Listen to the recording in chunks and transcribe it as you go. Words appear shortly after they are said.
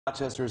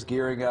Rochester is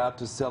gearing up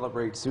to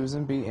celebrate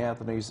Susan B.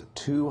 Anthony's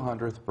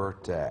 200th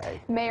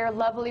birthday. Mayor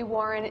Lovely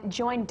Warren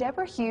joined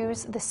Deborah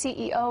Hughes, the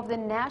CEO of the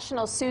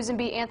National Susan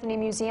B. Anthony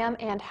Museum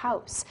and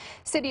House.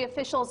 City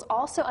officials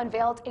also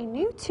unveiled a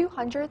new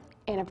 200th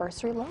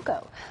anniversary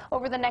logo.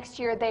 Over the next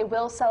year, they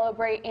will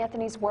celebrate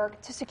Anthony's work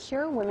to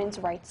secure women's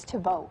rights to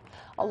vote.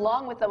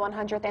 Along with the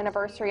 100th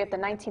anniversary of the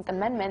 19th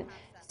Amendment,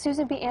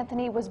 Susan B.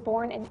 Anthony was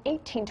born in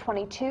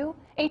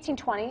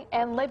 1820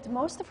 and lived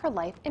most of her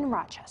life in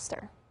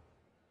Rochester.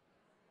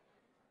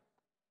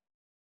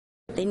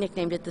 They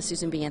nicknamed it the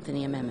Susan B.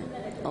 Anthony Amendment.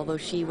 Although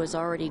she was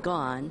already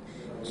gone,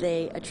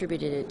 they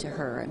attributed it to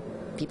her. And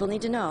people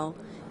need to know,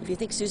 if you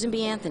think Susan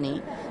B.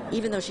 Anthony,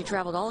 even though she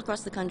traveled all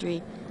across the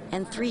country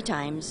and 3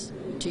 times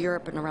to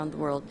Europe and around the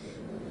world,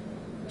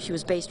 she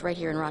was based right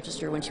here in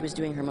Rochester when she was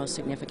doing her most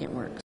significant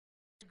work.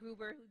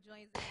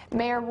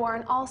 Mayor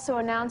Warren also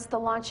announced the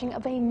launching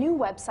of a new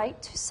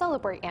website to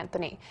celebrate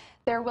Anthony.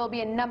 There will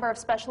be a number of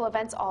special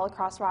events all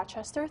across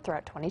Rochester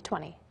throughout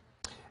 2020.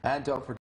 And don't forget